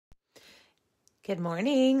Good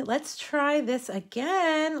morning. Let's try this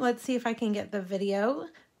again. Let's see if I can get the video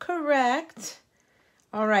correct.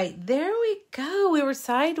 All right, there we go. We were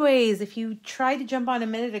sideways. If you tried to jump on a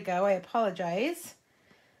minute ago, I apologize.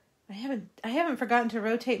 I haven't forgotten to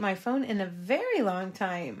rotate my phone in a very long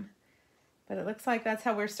time. But it looks like that's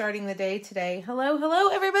how we're starting the day today. Hello,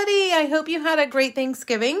 everybody. I hope you had a great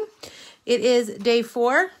Thanksgiving. It is day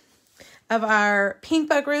 4 of our Pink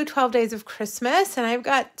Buckaroo 12 Days of Christmas, and I've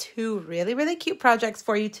got 2 really cute projects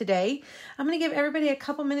for you today. I'm going to give everybody a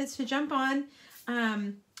couple minutes to jump on.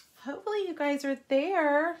 Hopefully you guys are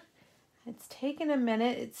there. It's taken a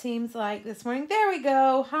minute, it seems like, this morning. There we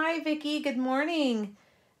go. Hi, Vicki. Good morning.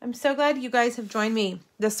 I'm so glad you guys have joined me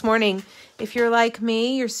this morning. If you're like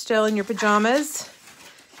me, you're still in your pajamas.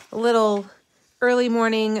 A little early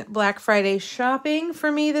morning Black Friday shopping for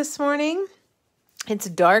me this morning. It's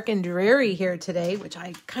dark and dreary here today, which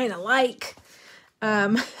I kind of like.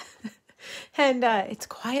 And it's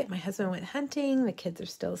quiet. My husband went hunting. The kids are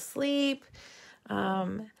still asleep.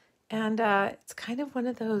 It's kind of one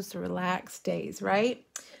of those relaxed days, right?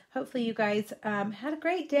 Hopefully you guys had a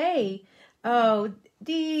great day. Oh,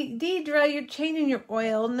 Deidre, you're changing your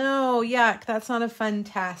oil. No, yuck. That's not a fun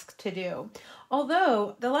task to do.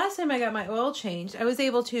 Although, the last time I got my oil changed, I was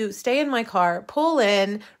able to stay in my car, pull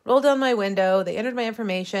in, roll down my window. They entered my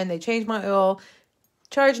information. They changed my oil,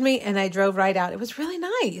 charged me, and I drove right out. It was really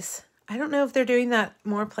nice. I don't know if they're doing that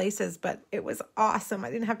more places, but it was awesome. I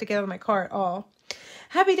didn't have to get out of my car at all.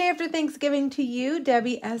 Happy day after Thanksgiving to you,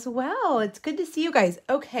 Debbie, as well. It's good to see you guys.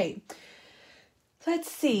 Okay. Let's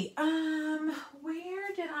see.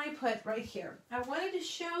 Where did I put right here? I wanted to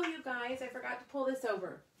show you guys. I forgot to pull this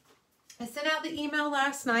over. I sent out the email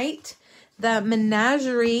last night. The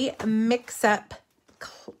Menagerie Mix-Up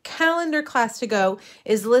calendar class to go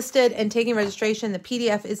is listed and taking registration. The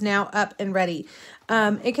PDF is now up and ready.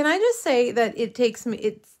 And can I just say that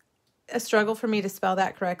it's a struggle for me to spell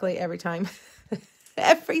that correctly every time.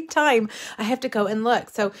 Every time I have to go and look.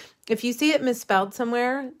 So if you see it misspelled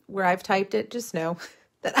somewhere where I've typed it, just know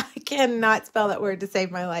that I cannot spell that word to save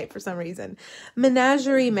my life for some reason.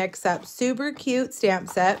 Menagerie Mix-Up, super cute stamp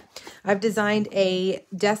set. I've designed a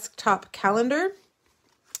desktop calendar.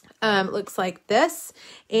 Looks like this.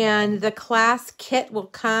 And the class kit will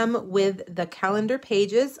come with the calendar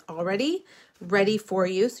pages already ready for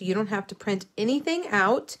you, so you don't have to print anything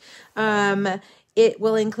out. It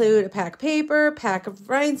will include a pack of paper, pack of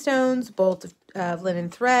rhinestones, bolt of linen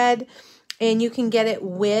thread, and you can get it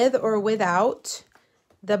with or without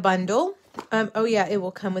the bundle. Oh yeah, it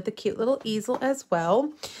will come with a cute little easel as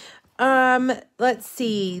well. Let's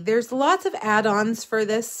see. There's lots of add-ons for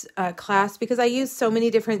this class because I use so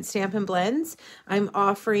many different Stampin' Blends. I'm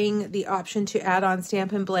offering the option to add on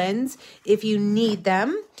Stampin' Blends if you need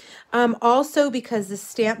them. Also, because the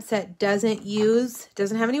stamp set doesn't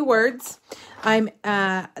have any words.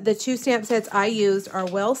 The 2 stamp sets I used are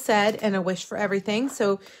Well Said and A Wish for Everything.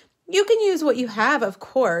 So you can use what you have, of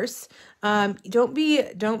course. Don't be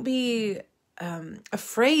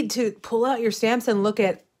afraid to pull out your stamps and look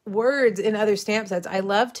at words in other stamp sets. I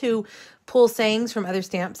love to pull sayings from other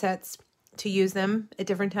stamp sets to use them at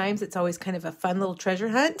different times. It's always kind of a fun little treasure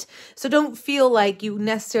hunt. So don't feel like you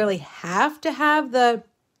necessarily have to have the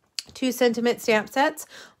 2 sentiment stamp sets,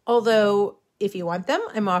 although if you want them,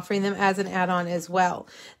 I'm offering them as an add-on as well.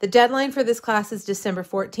 The deadline for this class is December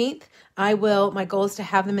 14th. My goal is to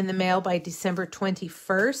have them in the mail by December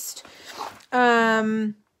 21st.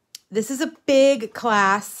 This is a big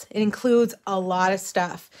class. It includes a lot of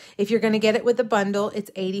stuff. If you're going to get it with the bundle, it's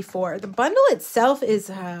 $84. The bundle itself is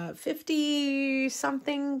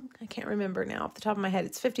 $50-something. I can't remember now off the top of my head.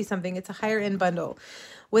 It's $50-something. It's a higher-end bundle.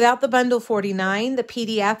 Without the bundle, $49. The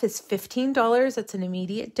PDF is $15. That's an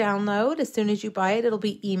immediate download. As soon as you buy it, it'll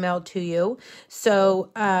be emailed to you.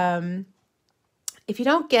 So if you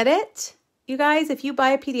don't get it, you guys, if you buy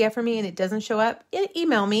a PDF from me and it doesn't show up,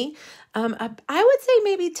 email me. I would say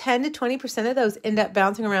maybe 10 to 20% of those end up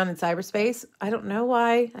bouncing around in cyberspace. I don't know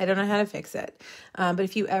why. I don't know how to fix it. But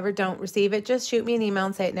if you ever don't receive it, just shoot me an email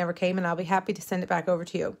and say it never came, and I'll be happy to send it back over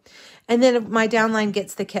to you. And then my downline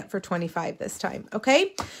gets the kit for $25 this time.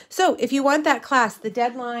 Okay? So if you want that class, the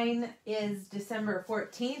deadline is December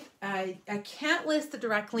 14th. I can't list the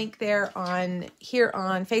direct link here on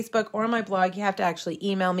Facebook or on my blog. You have to actually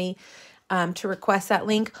email me to request that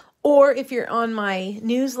link. Or if you're on my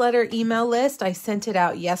newsletter email list, I sent it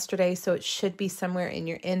out yesterday, so it should be somewhere in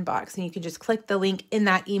your inbox. And you can just click the link in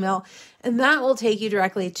that email, and that will take you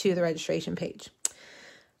directly to the registration page.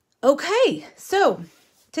 Okay, so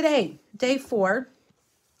today, day 4,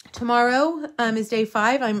 Tomorrow is day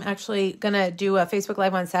 5. I'm actually going to do a Facebook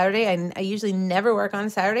Live on Saturday. I usually never work on a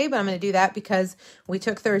Saturday, but I'm going to do that because we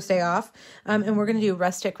took Thursday off. And we're going to do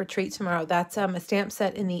Rustic Retreat tomorrow. That's a stamp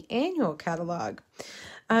set in the annual catalog.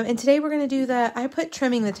 And today we're going to do I put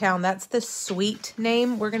Trimming the Town. That's the sweet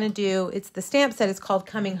name. We're going to do, it's the stamp set. It's called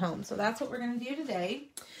Coming Home. So that's what we're going to do today.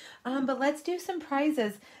 But let's do some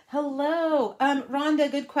prizes. Hello.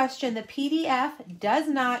 Rhonda, good question. The PDF does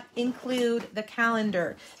not include the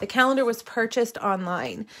calendar. The calendar was purchased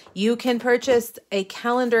online. You can purchase a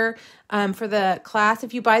calendar for the class.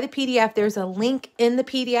 If you buy the PDF, there's a link in the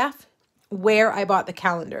PDF where I bought the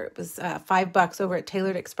calendar. It was $5 over at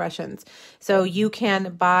Tailored Expressions. So you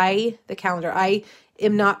can buy the calendar. I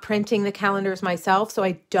am not printing the calendars myself, so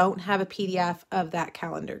I don't have a PDF of that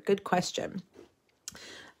calendar. Good question.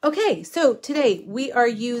 Okay, so today we are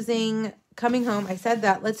using Coming Home. I said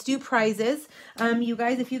that. Let's do prizes. You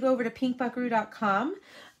guys, if you go over to pinkbuckaroo.com,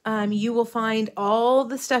 you will find all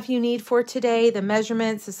the stuff you need for today, the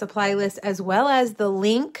measurements, the supply list, as well as the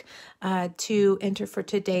link to enter for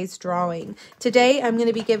today's drawing. Today, I'm going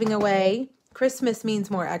to be giving away Christmas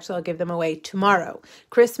Means More. Actually, I'll give them away tomorrow.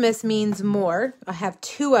 Christmas Means More. I have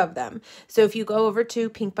 2 of them. So if you go over to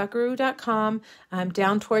pinkbuckaroo.com,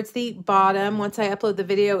 down towards the bottom, once I upload the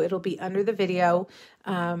video, it'll be under the video.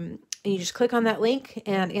 And you just click on that link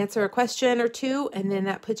and answer a question or 2, and then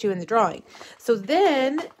that puts you in the drawing. So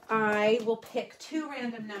then I will pick 2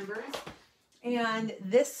 random numbers. And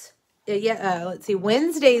this, let's see,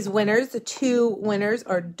 Wednesday's winners, the 2 winners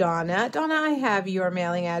are Donna. Donna, I have your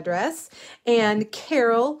mailing address. And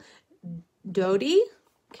Carol Doty.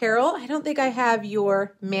 Carol, I don't think I have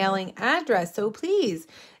your mailing address. So please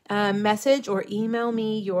message or email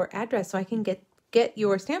me your address so I can get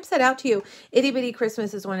your stamp set out to you. Itty Bitty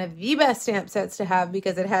Christmas is one of the best stamp sets to have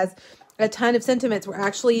because it has a ton of sentiments. We're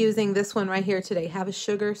actually using this one right here today. Have a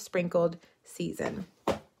sugar sprinkled season.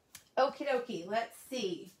 Okie dokie, let's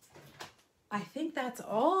see. I think that's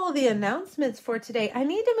all the announcements for today. I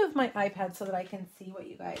need to move my iPad so that I can see what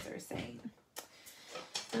you guys are saying.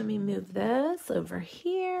 Let me move this over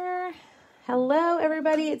here. Hello,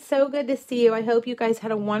 everybody. It's so good to see you. I hope you guys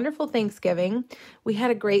had a wonderful Thanksgiving. We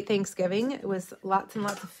had a great Thanksgiving. It was lots and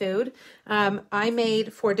lots of food. I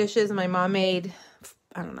made 4 dishes, and my mom made,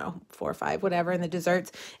 I don't know, 4 or 5, whatever, in the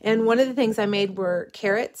desserts. And one of the things I made were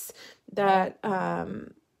carrots that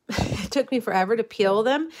it took me forever to peel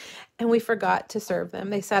them, and we forgot to serve them.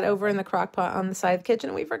 They sat over in the crock pot on the side of the kitchen,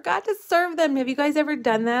 and we forgot to serve them. Have you guys ever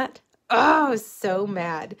done that? Oh, I was so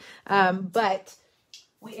mad. But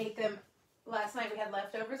we ate them. Last night we had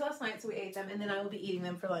leftovers last night, so we ate them, and then I will be eating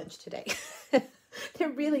them for lunch today. They're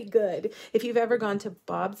really good. If you've ever gone to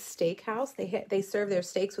Bob's Steakhouse, they serve their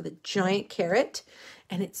steaks with a giant carrot,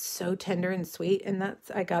 and it's so tender and sweet. And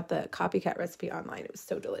I got the copycat recipe online. It was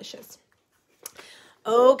so delicious.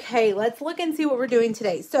 Okay, let's look and see what we're doing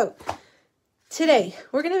today. So today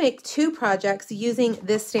we're going to make 2 projects using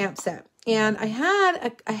this stamp set, and I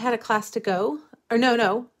had a class to go. Or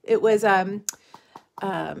no, it was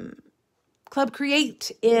Club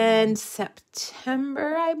Create in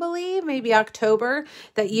September, I believe, maybe October,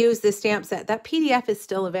 that used this stamp set. That PDF is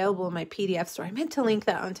still available in my PDF store. I meant to link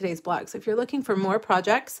that on today's blog. So if you're looking for more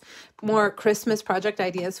projects, more Christmas project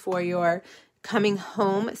ideas for your Coming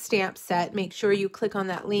Home stamp set, make sure you click on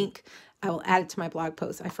that link. I will add it to my blog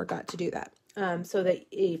post. I forgot to do that. So that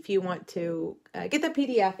if you want to get the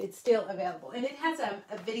PDF, it's still available. And it has a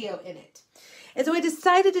video in it. And so I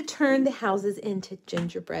decided to turn the houses into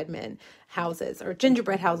gingerbread men houses, or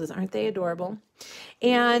gingerbread houses. Aren't they adorable?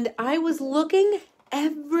 And I was looking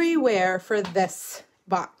everywhere for this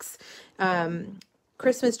box.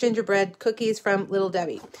 Christmas gingerbread cookies from Little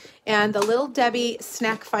Debbie. And the Little Debbie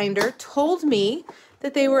snack finder told me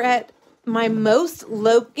that they were at my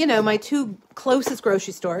my 2 closest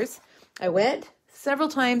grocery stores. I went several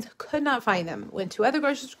times, could not find them. Went to other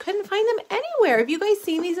grocery stores, couldn't find them anywhere. Have you guys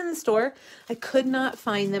seen these in the store? I could not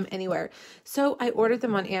find them anywhere. So I ordered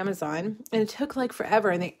them on Amazon, and it took like forever,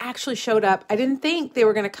 and they actually showed up. I didn't think they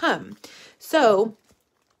were going to come. So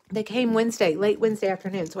they came late Wednesday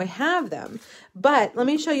afternoon. So I have them. But let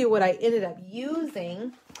me show you what I ended up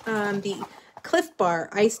using. The Cliff Bar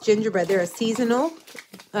iced gingerbread. They're a seasonal.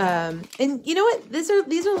 And you know what? This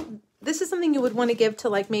is something you would want to give to,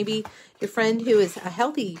 like, maybe your friend who is a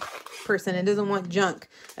healthy person and doesn't want junk.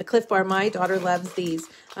 A Cliff Bar. My daughter loves these.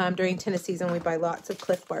 During tennis season, we buy lots of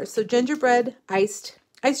Cliff Bars. So gingerbread, iced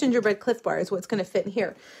gingerbread Cliff Bar is what's going to fit in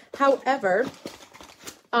here. However,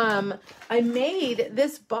 I made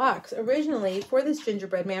this box originally for this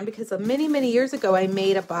gingerbread man because many, many years ago, I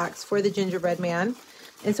made a box for the gingerbread man.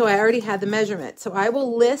 And so I already had the measurement. So I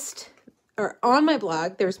will list or on my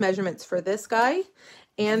blog, there's measurements for this guy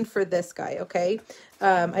and for this guy, okay?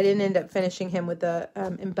 I didn't end up finishing him with the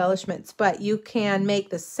embellishments, but you can make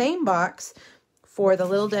the same box for the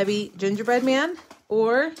Little Debbie gingerbread man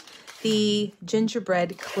or the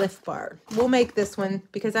gingerbread Cliff Bar. We'll make this one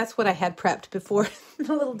because that's what I had prepped before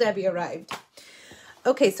the Little Debbie arrived.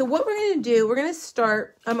 Okay, so what we're going to do, we're going to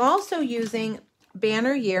start, I'm also using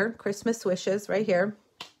Banner Year Christmas Wishes right here.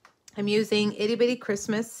 I'm using Itty Bitty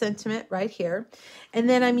Christmas Sentiment right here. And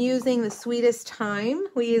then I'm using the Sweetest Time.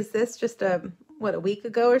 We used this just a week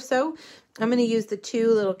ago or so. I'm going to use the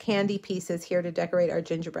 2 little candy pieces here to decorate our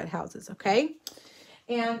gingerbread houses, okay?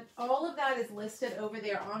 And all of that is listed over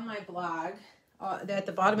there on my blog. At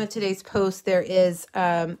the bottom of today's post, there is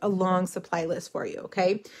a long supply list for you,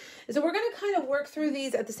 okay? So we're going to kind of work through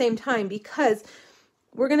these at the same time because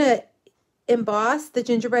we're going to emboss the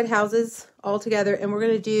gingerbread houses all together, and we're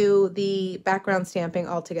going to do the background stamping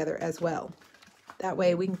all together as well. That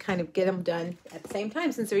way we can kind of get them done at the same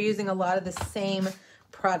time since they're using a lot of the same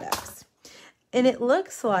products. And it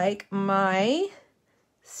looks like my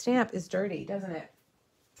stamp is dirty, doesn't it?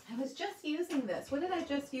 I was just using this. What did I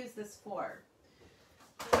just use this for?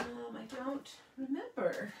 I don't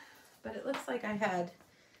remember, but it looks like I had,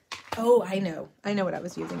 oh, I know what I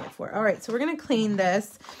was using it for. All right, so we're going to clean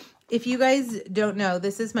this. If you guys don't know,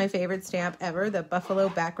 this is my favorite stamp ever, the Buffalo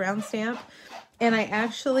background stamp. And I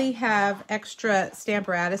actually have extra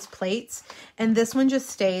Stamparatus plates, and this one just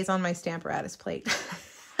stays on my Stamparatus plate.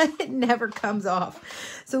 It never comes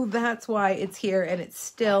off. So that's why it's here, and it's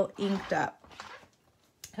still inked up.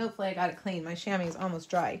 Hopefully I got it clean. My chamois is almost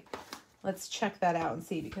dry. Let's check that out and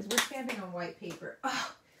see, because we're stamping on white paper.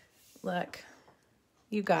 Oh, look,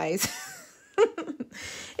 you guys.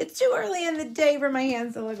 It's too early in the day for my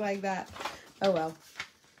hands to look like that. Oh, well.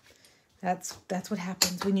 That's what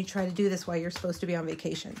happens when you try to do this while you're supposed to be on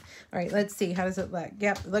vacation. All right, let's see. How does it look?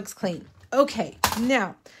 Yep, it looks clean. Okay,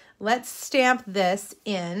 now let's stamp this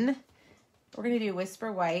in. We're going to do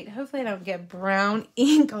Whisper White. Hopefully I don't get brown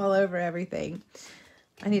ink all over everything.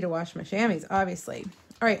 I need to wash my chamois, obviously.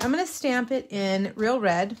 All right, I'm going to stamp it in Real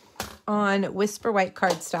Red on Whisper White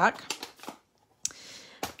cardstock.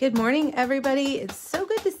 Good morning, everybody. It's so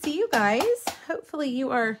good to see you guys. Hopefully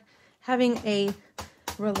you are having a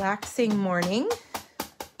relaxing morning.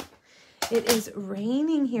 It is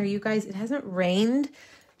raining here, you guys. It hasn't rained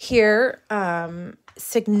here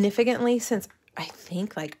significantly since I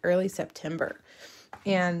think like early September.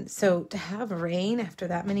 And so to have rain after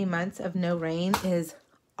that many months of no rain is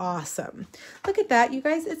awesome. Look at that, you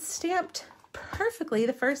guys. It's stamped perfectly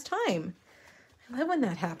the first time. I love when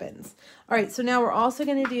that happens. All right, so now we're also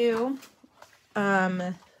going to do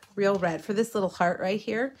Real Red for this little heart right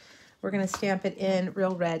here. We're going to stamp it in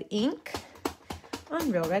Real Red ink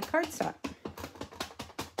on Real Red cardstock.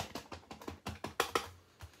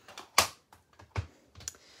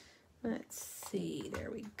 Let's see. There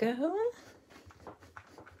we go.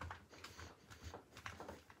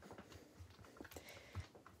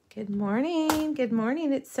 Good morning. Good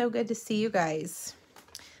morning. It's so good to see you guys.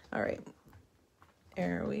 All right.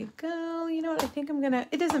 There we go. You know what? I think I'm going to,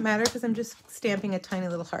 it doesn't matter because I'm just stamping a tiny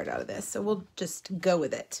little heart out of this. So we'll just go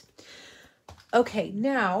with it. Okay,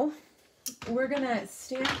 now we're going to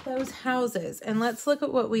stamp those houses. And let's look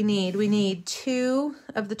at what we need. We need 2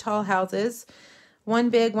 of the tall houses, 1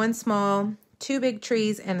 big, 1 small, 2 big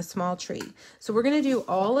trees, and a small tree. So we're going to do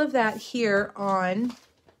all of that here on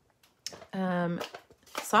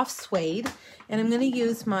soft suede. And I'm going to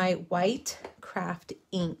use my white craft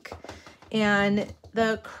ink. And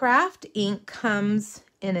the craft ink comes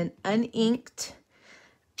in an uninked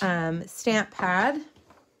stamp pad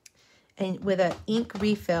and with an ink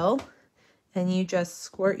refill, and you just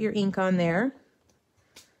squirt your ink on there,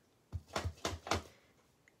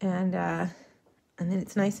 and then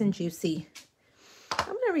it's nice and juicy. I'm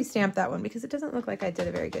going to restamp that one because it doesn't look like I did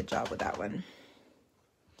a very good job with that one.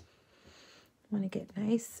 I want to get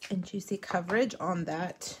nice and juicy coverage on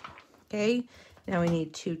that. Okay. Now we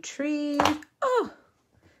need 2 trees. Oh,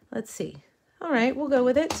 let's see. All right, we'll go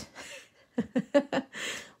with it.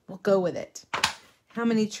 We'll go with it. How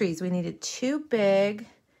many trees? We needed 2 big,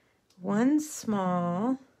 1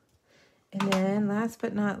 small, and then last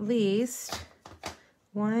but not least,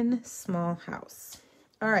 1 small house.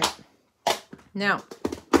 All right. Now,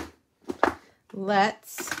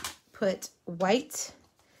 let's put white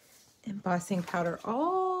embossing powder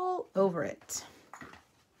all over it.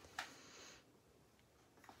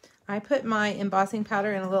 I put my embossing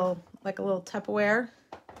powder in a little Tupperware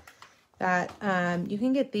that you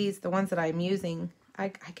can get these, the ones that I'm using. I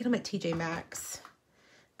get them at TJ Maxx,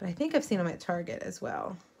 but I think I've seen them at Target as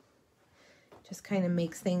well. Just kind of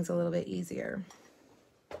makes things a little bit easier.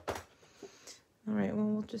 All right, well,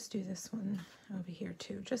 we'll just do this one over here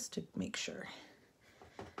too, just to make sure.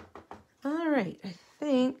 All right, I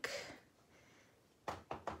think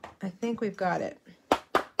we've got it.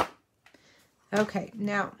 Okay,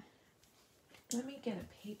 now let me get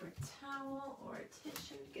a paper towel or a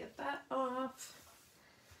tissue to get that off.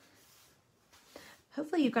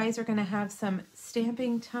 Hopefully you guys are going to have some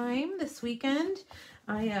stamping time this weekend.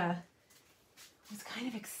 I was kind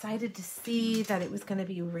of excited to see that it was going to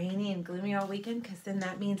be rainy and gloomy all weekend, because then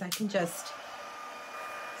that means I can just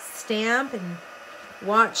stamp and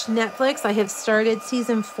watch Netflix. I have started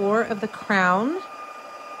season 4 of The Crown.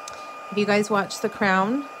 Have you guys watched The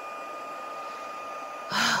Crown?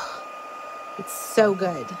 It's so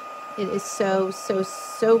good. It is so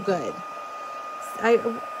good.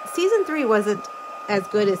 Season 3 wasn't as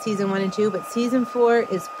good as season 1 and 2, but season 4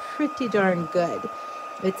 is pretty darn good.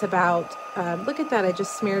 It's about, look at that, I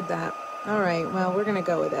just smeared that. All right, well, we're going to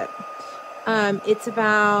go with it. It's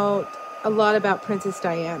about, a lot about Princess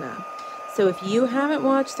Diana. So if you haven't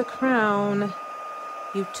watched The Crown,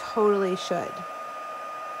 you totally should.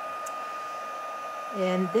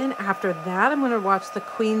 And then after that, I'm going to watch The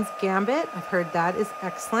Queen's Gambit. I've heard that is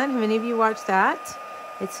excellent. Have any of you watched that?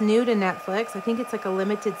 It's new to Netflix. I think it's like a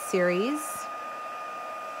limited series.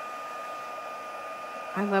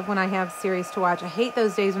 I love when I have series to watch. I hate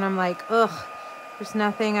those days when I'm like, ugh, there's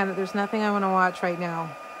nothing I want to watch right now.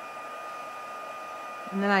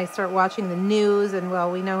 And then I start watching the news, and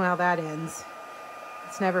well, we know how that ends.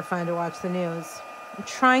 It's never fun to watch the news. I'm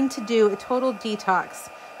trying to do a total detox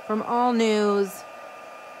from all news.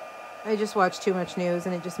 I just watch too much news,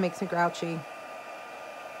 and it just makes me grouchy.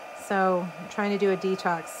 So I'm trying to do a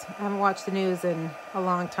detox. I haven't watched the news in a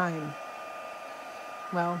long time.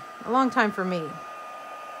 Well, a long time for me,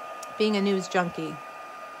 being a news junkie.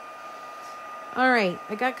 All right,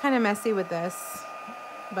 I got kind of messy with this,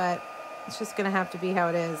 but it's just going to have to be how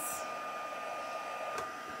it is.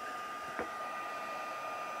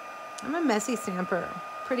 I'm a messy stamper,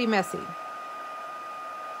 pretty messy.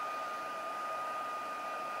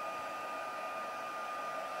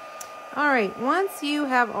 All right, once you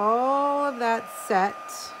have all of that set,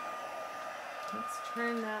 let's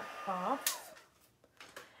turn that off.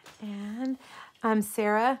 And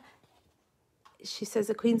Sarah, she says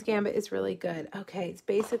The Queen's Gambit is really good. Okay, it's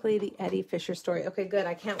basically the Eddie Fisher story. Okay, good.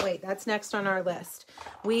 I can't wait. That's next on our list.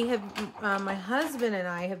 We have, my husband and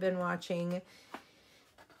I have been watching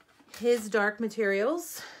his Dark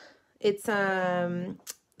Materials. It's the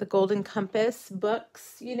Golden Compass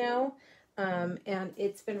books, you know, and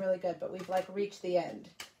it's been really good. But we've like reached the end.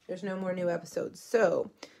 There's no more new episodes, so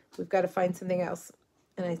we've got to find something else.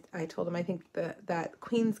 And I told him I think that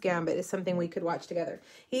Queen's Gambit is something we could watch together.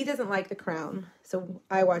 He doesn't like The Crown, so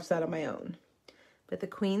I watched that on my own. But The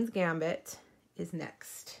Queen's Gambit is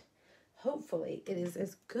next. Hopefully it is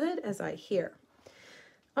as good as I hear.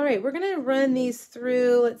 All right, we're going to run these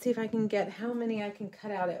through. Let's see if I can get how many I can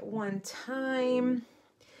cut out at one time.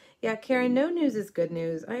 Yeah, Karen, no news is good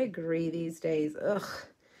news. I agree these days. Ugh.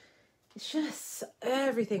 It's just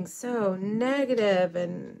everything's so negative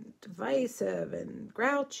and divisive and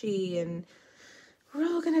grouchy, and we're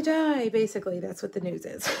all going to die, basically. That's what the news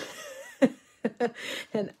is.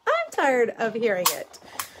 And I'm tired of hearing it.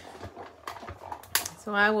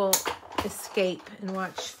 So I will escape and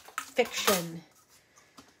watch fiction.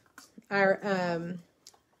 Our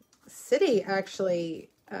city actually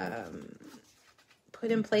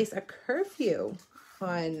put in place a curfew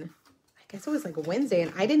on, I guess it was like a Wednesday,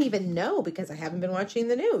 and I didn't even know because I haven't been watching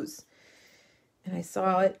the news. And I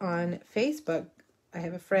saw it on Facebook. I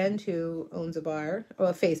have a friend who owns a bar, or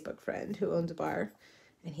a Facebook friend who owns a bar,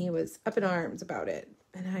 and he was up in arms about it.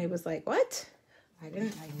 And I was like, what? I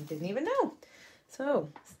didn't even know. So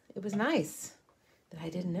it was nice that I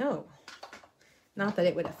didn't know. Not that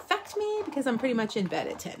it would affect me, because I'm pretty much in bed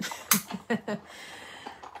at 10.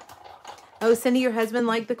 Oh, Cindy, your husband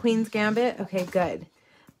liked The Queen's Gambit? Okay, good.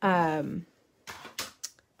 I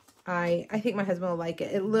think my husband will like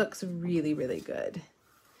it. It looks really, really good.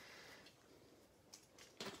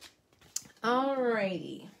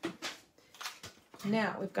 Alrighty.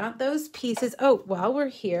 Now, we've got those pieces. Oh, while we're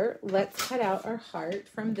here, let's cut out our heart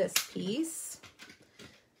from this piece.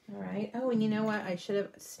 All right. Oh, and you know what? I should have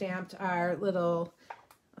stamped our little,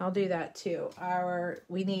 I'll do that too.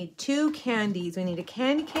 We need 2 candies. We need a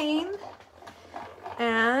candy cane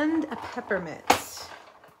and a peppermint,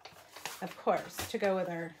 of course, to go with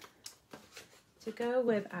our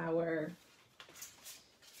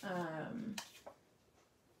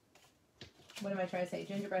what am I trying to say?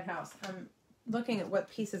 Gingerbread house. I'm looking at what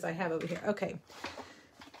pieces I have over here. Okay.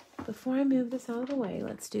 before I move this out of the way,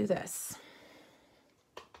 let's do this.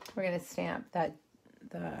 We're going to stamp the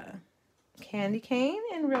candy cane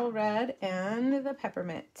in real red and the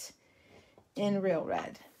peppermint in real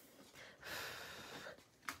red.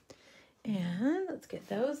 And let's get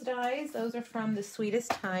those dies. Those are from the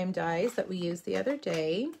Sweetest Time dies that we used the other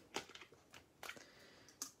day.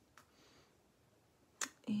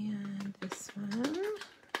 And this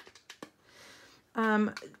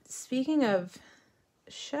one. Speaking of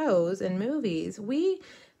shows and movies,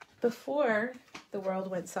 before the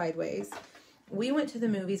world went sideways, we went to the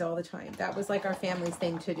movies all the time. That was like our family's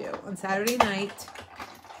thing to do. On Saturday night,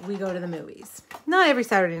 we go to the movies. Not every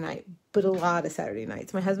Saturday night, but a lot of Saturday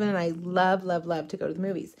nights. My husband and I love to go to the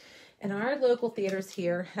movies. And our local theaters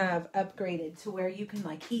here have upgraded to where you can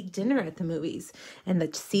like eat dinner at the movies. And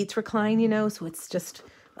the seats recline, you know, so it's just,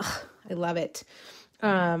 I love it.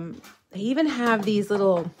 They even have these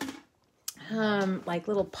little, like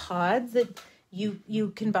little pods that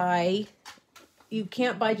you can buy. You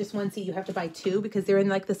can't buy just one seat. You have to buy two because they're in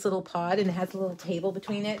like this little pod and it has a little table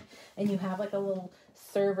between it. And you have like a little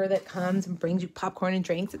server that comes and brings you popcorn and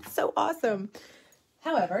drinks. It's so awesome.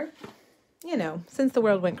 However, you know, since the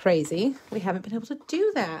world went crazy, we haven't been able to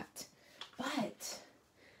do that. But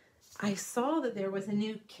I saw that there was a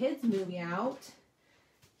new kids movie out.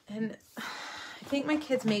 And I think my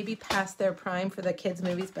kids may be past their prime for the kids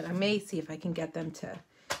movies, but I may see if I can get them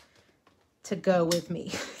to go with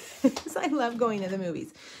me. Because I love going to the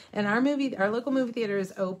movies. And our local movie theater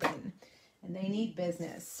is open. And they need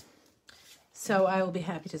business. So I will be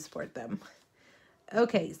happy to support them.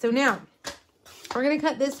 Okay, so now we're going to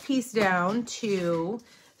cut this piece down to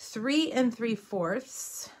 3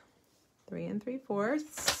 3/4. 3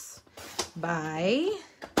 3/4 by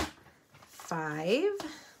 5.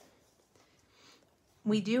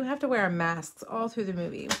 We do have to wear our masks all through the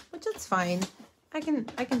movie, which is fine. I can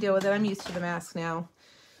deal with it. I'm used to the mask now.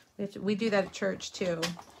 We do that at church too.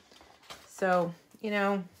 So, you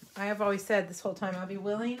know, I have always said this whole time I'll be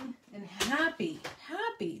willing and happy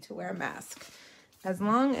to wear a mask as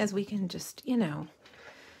long as we can just, you know,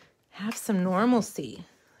 have some normalcy.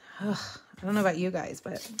 Ugh, I don't know about you guys,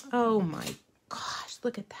 but oh my gosh,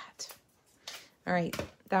 look at that. All right,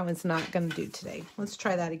 that one's not going to do today. Let's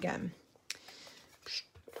try that again.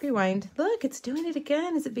 Rewind. Look, it's doing it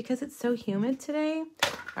again. Is it because it's so humid today?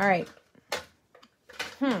 All right.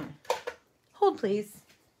 Hold, please.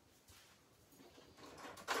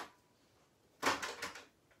 I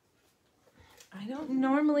don't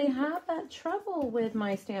normally have that trouble with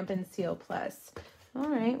my Stampin' Seal Plus. All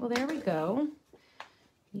right, well, there we go.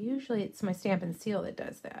 Usually it's my Stampin' Seal that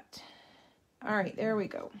does that. All right, there we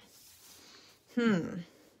go.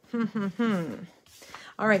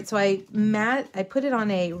 All right, so I put it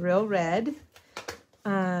on a real red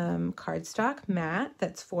cardstock matte.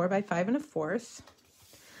 That's 4 by 5 1/4.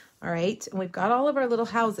 All right, and we've got all of our little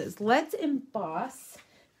houses. Let's emboss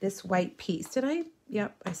this white piece.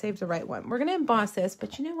 Yep, I saved the right one. We're going to emboss this,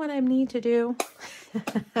 but you know what I need to do?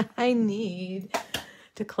 I need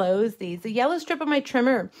to close these. The yellow strip of my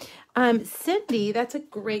trimmer. Cindy, that's a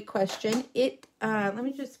great question. Let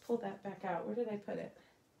me just pull that back out. Where did I put it?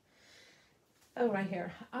 Oh, right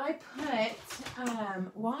here. I put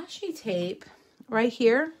washi tape right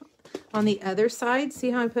here on the other side.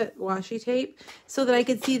 See how I put washi tape? So that I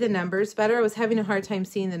could see the numbers better. I was having a hard time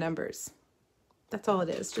seeing the numbers. That's all it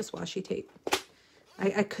is, just washi tape.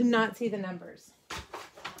 I could not see the numbers.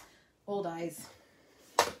 Old eyes.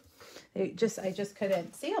 I just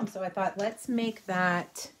couldn't see them. So I thought, let's make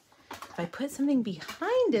that, if I put something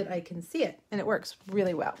behind it, I can see it. And it works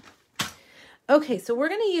really well. Okay, so we're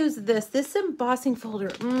going to use this embossing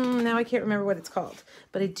folder. Now I can't remember what it's called,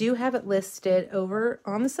 but I do have it listed over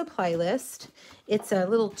on the supply list. It's a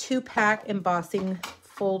little 2-pack embossing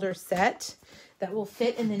folder set that will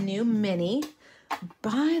fit in the new mini.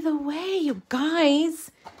 By the way, you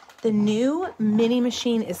guys, the new mini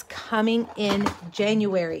machine is coming in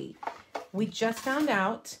January. We just found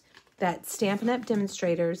out that Stampin' Up!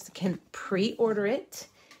 Demonstrators can pre-order it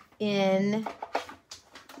in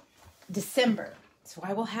December. So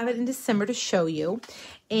I will have it in December to show you.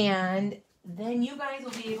 And then you guys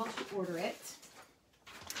will be able to order it.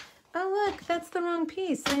 Oh, look, that's the wrong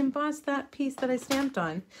piece. I embossed that piece that I stamped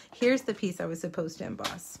on. Here's the piece I was supposed to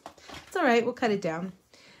emboss. It's all right. We'll cut it down.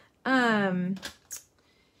 What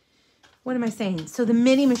am I saying? So the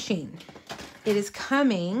mini machine, it is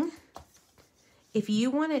coming. If you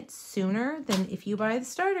want it sooner than if you buy the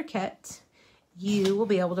starter kit, you will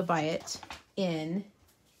be able to buy it in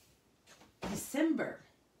December.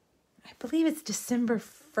 I believe it's December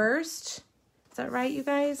 1st. Is that right, you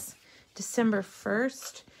guys? December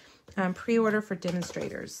 1st. pre-order for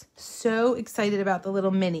demonstrators. So excited about the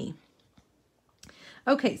little mini.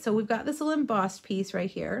 Okay, so we've got this little embossed piece right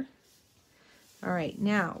here. All right,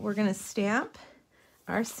 now we're going to stamp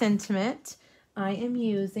our sentiment. I am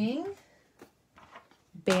using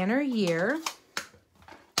Banner Year,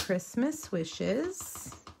 Christmas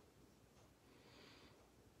Wishes.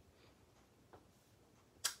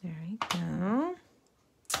 There we go.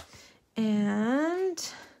 And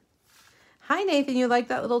hi, Nathan. You like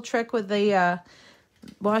that little trick with the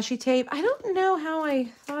washi tape? I don't know how I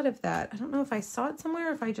thought of that. I don't know if I saw it somewhere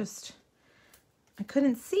or if I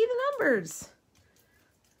couldn't see the numbers.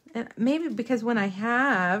 And maybe because when I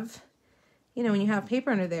have, when you have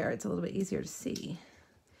paper under there, it's a little bit easier to see.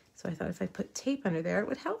 So I thought if I put tape under there, it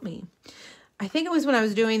would help me. I think it was when I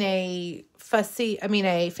was doing a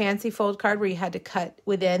fancy fold card where you had to cut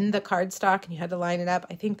within the cardstock and you had to line it up.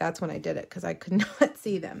 I think that's when I did it because I could not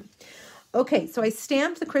see them. Okay, so I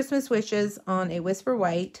stamped the Christmas wishes on a Whisper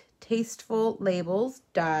White Tasteful Labels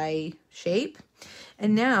die shape.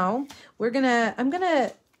 And now I'm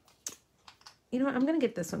gonna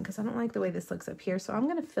get this one because I don't like the way this looks up here. So I'm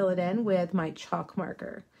gonna fill it in with my chalk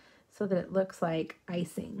marker so that it looks like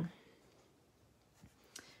icing.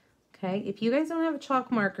 Okay, if you guys don't have a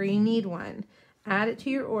chalk marker, you need one. Add it to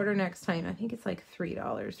your order next time. I think it's like $3,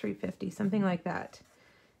 $3.50, something like that.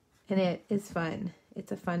 And it is fun.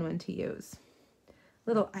 It's a fun one to use.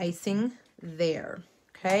 Little icing there.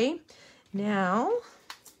 Okay, now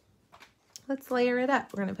let's layer it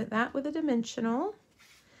up. We're going to put that with a dimensional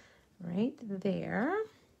right there.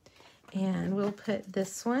 And we'll put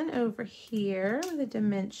this one over here with a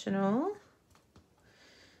dimensional.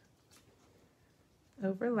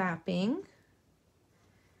 Overlapping.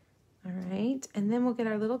 All right, and then we'll get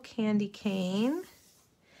our little candy cane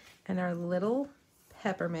and our little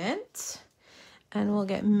peppermint, and we'll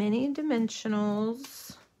get mini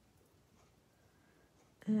dimensionals.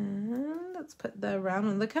 And let's put the round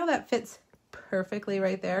one. Look how that fits perfectly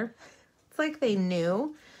right there. It's like they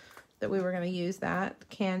knew that we were going to use that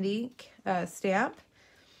candy stamp.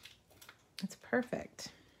 It's perfect.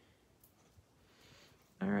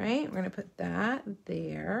 All right, we're going to put that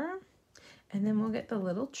there, and then we'll get the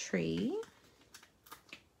little tree.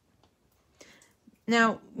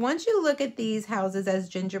 Now, once you look at these houses as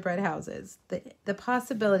gingerbread houses, the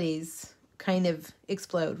possibilities kind of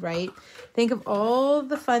explode, right? Think of all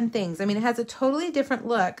the fun things. I mean, it has a totally different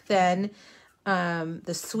look than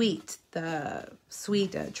the suite,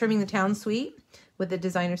 Trimming the Town suite with the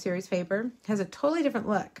designer series paper. It has a totally different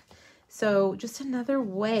look. So just another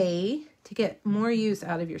way to get more use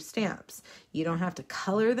out of your stamps. You don't have to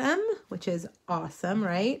color them, which is awesome,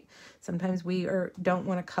 right? Sometimes we don't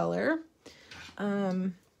want to color.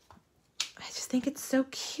 I just think it's so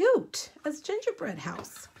cute as gingerbread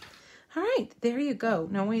house. All right, there you go.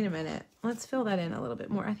 Now, wait a minute. Let's fill that in a little bit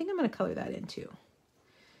more. I think I'm going to color that in too.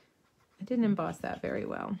 I didn't emboss that very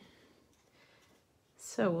well.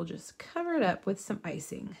 So we'll just cover it up with some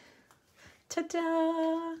icing.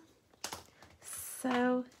 Ta-da!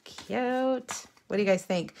 So cute. What do you guys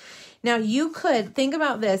think? Now, you could think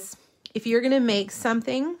about this. If you're going to make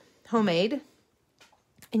something homemade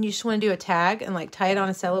and you just want to do a tag and like tie it on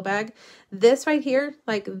a cello bag, this right here,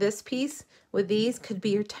 like this piece with these could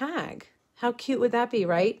be your tag. How cute would that be,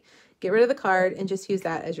 right? Get rid of the card and just use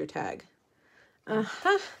that as your tag.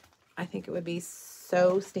 I think it would be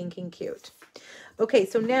so stinking cute. Okay,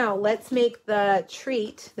 so now let's make the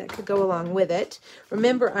treat that could go along with it.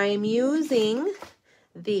 Remember, I am using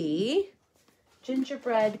the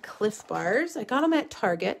gingerbread Cliff Bars. I got them at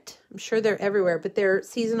Target. I'm sure they're everywhere, but they're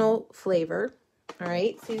seasonal flavor. All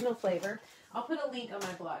right, seasonal flavor. I'll put a link on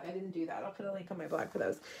my blog. I didn't do that. I'll put a link on my blog for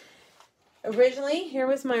those. Originally, here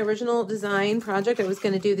was my original design project. I was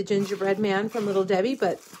going to do the gingerbread man from Little Debbie,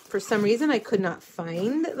 but for some reason I could not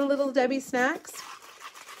find the Little Debbie snacks.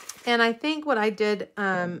 And I think what I did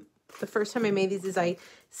the first time I made these is I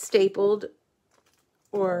stapled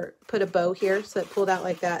or put a bow here so it pulled out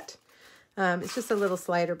like that. It's just a little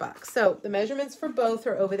slider box. So the measurements for both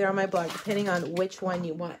are over there on my blog, depending on which one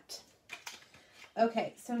you want.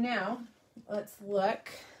 Okay, so now let's look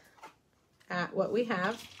at what we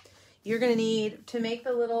have. You're going to need, to make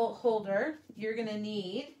the little holder, you're going to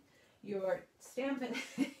need your Stampin'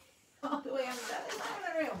 all the way on the other side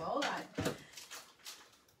of the room. Hold on.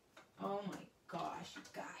 Oh my gosh, you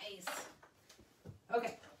guys.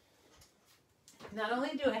 Okay. Not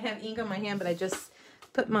only do I have ink on my hand, but I just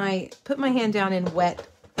put my hand down in wet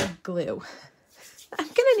glue. I'm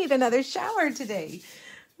going to need another shower today.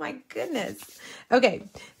 My goodness. Okay,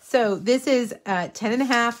 so this is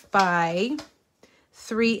 10.5 by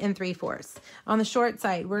 3 3/4. On the short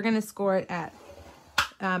side, we're going to score it at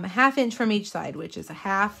a half inch from each side, which is a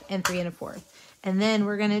half and 3 1/4. And then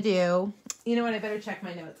we're going to do, you know what, I better check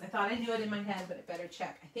my notes. I thought I knew it in my head, but I better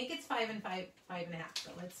check. I think it's 5 and 5 1/2,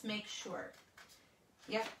 but let's make sure.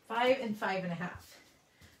 Yep, 5 and 5 1/2.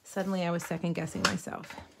 Suddenly I was second guessing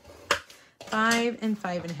myself. 5 and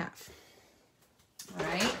 5 1/2. All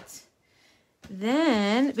right.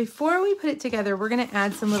 Then before we put it together, we're going to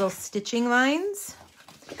add some little stitching lines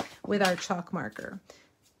with our chalk marker.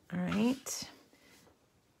 All right.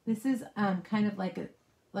 This is kind of like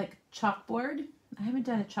chalkboard. I haven't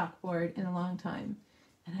done a chalkboard in a long time,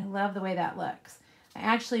 and I love the way that looks. I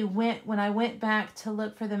actually when I went back to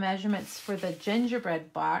look for the measurements for the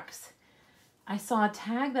gingerbread box, I saw a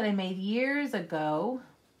tag that I made years ago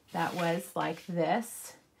that was like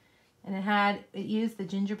this, and it used the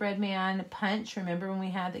gingerbread man punch. Remember when we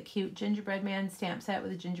had the cute gingerbread man stamp set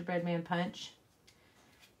with a gingerbread man punch?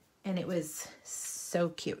 And it was so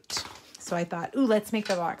cute. So I thought, ooh, let's make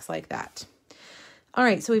the box like that. All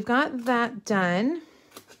right, so we've got that done.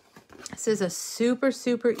 This is a super,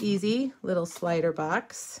 super easy little slider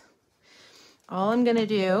box. All I'm gonna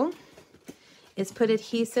do is put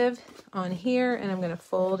adhesive on here, and I'm gonna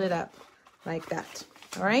fold it up like that.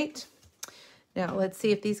 All right? Now let's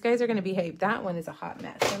see if these guys are gonna behave. That one is a hot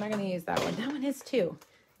mess. I'm not gonna use that one. That one is too.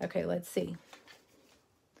 Okay, let's see.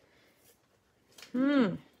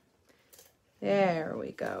 There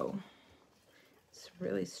we go.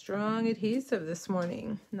 Really strong adhesive this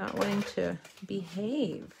morning, not wanting to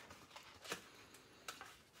behave.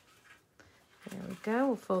 There we go.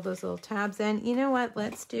 We'll fold those little tabs in. You know what?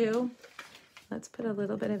 Let's put a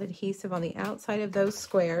little bit of adhesive on the outside of those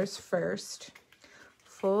squares first.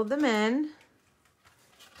 Fold them in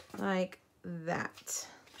like that.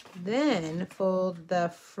 Then fold the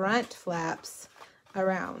front flaps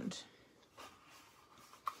around.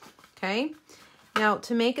 Okay. Now,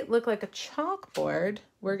 to make it look like a chalkboard,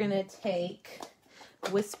 we're going to take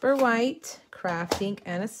Whisper White, craft ink,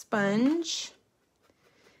 and a sponge,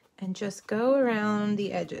 and just go around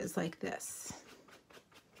the edges like this.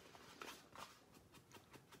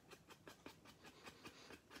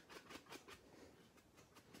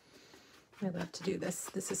 I love to do this.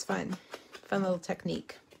 This is fun. Fun little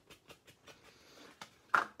technique.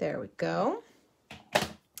 There we go.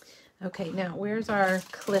 Okay, now where's our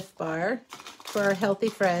Cliff Bar? For our healthy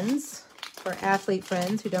friends, for athlete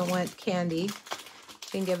friends who don't want candy, you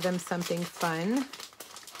can give them something fun.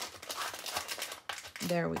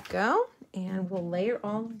 There we go. And we'll layer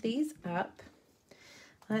all of these up.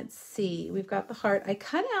 Let's see. We've got the heart. I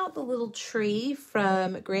cut out the little tree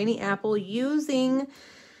from Granny Apple using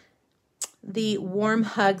the Warm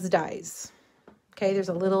Hugs dies. Okay, there's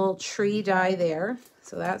a little tree die there.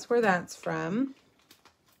 So that's where that's from.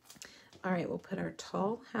 All right, we'll put our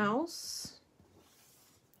tall house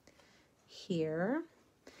here,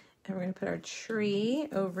 and we're going to put our tree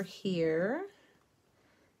over here,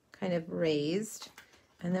 kind of raised,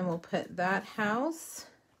 and then we'll put that house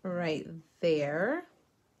right there,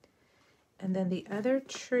 and then the other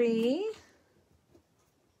tree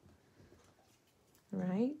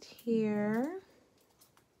right here,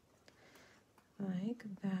 like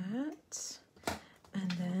that,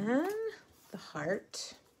 and then the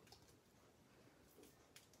heart.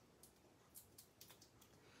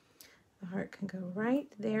 The heart can go right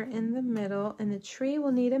there in the middle, and the tree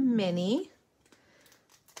will need a mini.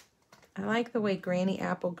 I like the way Granny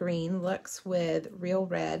Apple Green looks with real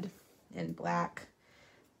red and black.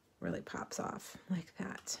 Really pops off like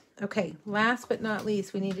that. Okay, last but not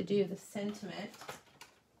least, we need to do the sentiment.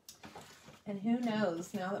 And who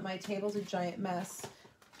knows, now that my table's a giant mess,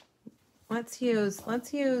 let's use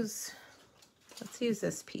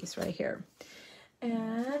this piece right here.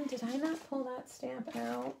 And did I not pull that stamp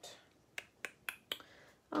out?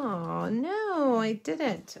 Oh, no, I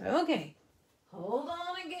didn't. Okay, hold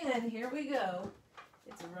on again. Here we go.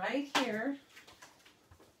 It's right here.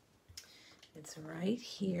 It's right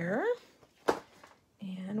here.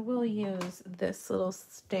 And we'll use this little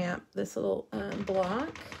stamp, this little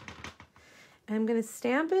block. I'm going to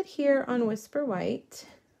stamp it here on Whisper White.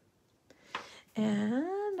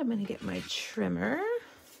 And I'm going to get my trimmer.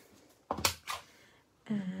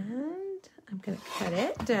 And I'm going to cut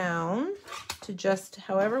it down to just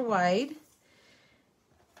however wide.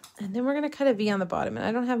 And then we're going to cut a V on the bottom. And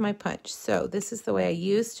I don't have my punch, so this is the way I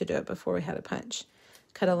used to do it before we had a punch.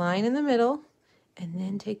 Cut a line in the middle, and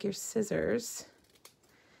then take your scissors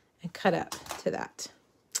and cut up to that.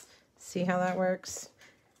 See how that works?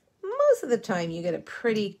 Most of the time you get a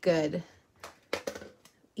pretty good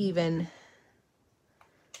even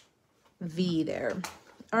V there.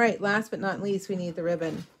 All right, last but not least, we need the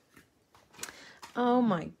ribbon. Oh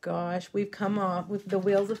my gosh, we've come off. The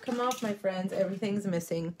wheels have come off, my friends. Everything's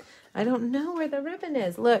missing. I don't know where the ribbon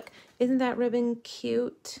is. Look, isn't that ribbon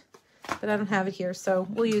cute? But I don't have it here, so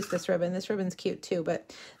we'll use this ribbon. This ribbon's cute too,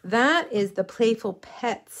 but that is the Playful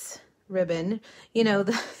Pets ribbon. You know,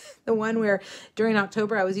 the one where during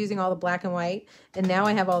October I was using all the black and white, and now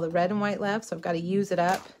I have all the red and white left, so I've got to use it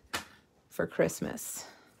up for Christmas.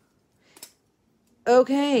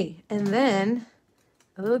 Okay, and then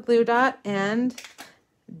a little glue dot and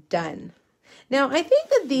done. Now, I think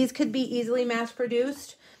that these could be easily mass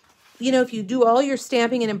produced. You know, if you do all your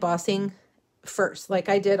stamping and embossing first, like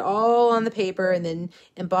I did all on the paper, and then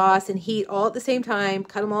emboss and heat all at the same time,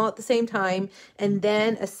 cut them all at the same time, and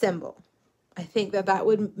then assemble. I think that that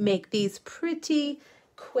would make these pretty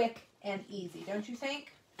quick and easy, don't you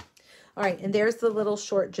think? All right, and there's the little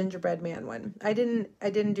short gingerbread man one. I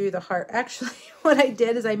didn't do the heart. Actually, what I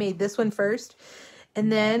did is I made this one first,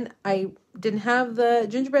 and then I didn't have the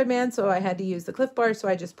gingerbread man, so I had to use the Cliff Bar, so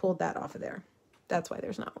I just pulled that off of there. That's why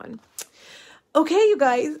there's not one. Okay, you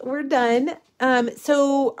guys, we're done.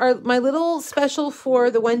 So my little special for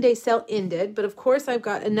the one-day sale ended, but of course I've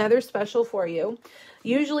got another special for you.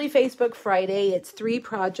 Usually Facebook Friday, it's 3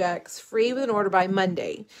 projects, free with an order by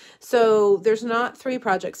Monday. So there's not 3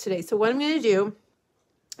 projects today. So what I'm going to do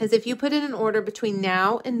is if you put in an order between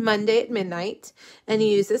now and Monday at midnight, and you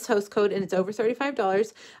use this host code, and it's over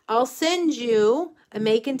 $35, I'll send you a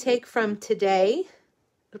make and take from today.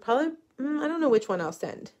 Probably, I don't know which one I'll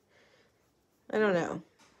send. I don't know.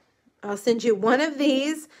 I'll send you one of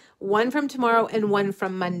these, one from tomorrow, and one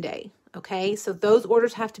from Monday. Okay, so those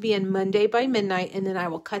orders have to be in Monday by midnight, and then I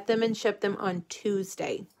will cut them and ship them on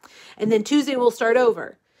Tuesday. And then Tuesday we'll start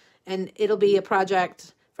over, and it'll be a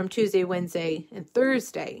project from Tuesday, Wednesday, and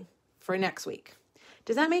Thursday for next week.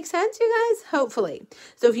 Does that make sense, you guys? Hopefully.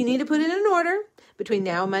 So if you need to put in an order between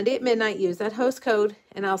now and Monday at midnight, use that host code,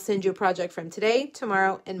 and I'll send you a project from today,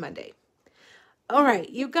 tomorrow, and Monday. All right,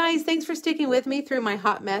 you guys, thanks for sticking with me through my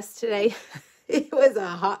hot mess today. It was a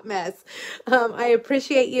hot mess. I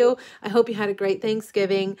appreciate you. I hope you had a great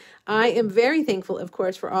Thanksgiving. I am very thankful, of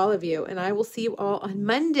course, for all of you. And I will see you all on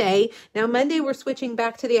Monday. Now, Monday, we're switching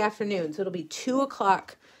back to the afternoon. So it'll be 2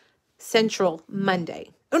 o'clock Central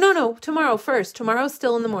Monday. Oh, no, tomorrow first. Tomorrow's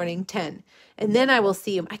still in the morning, 10. And then I will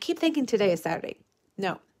see you. I keep thinking today is Saturday.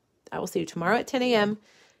 No, I will see you tomorrow at 10 a.m.,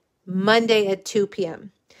 Monday at 2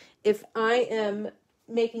 p.m. If I am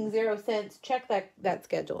making 0 cents, check that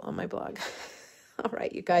schedule on my blog. All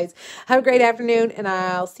right, you guys, have a great afternoon, and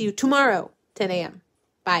I'll see you tomorrow, 10 a.m.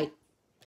 Bye.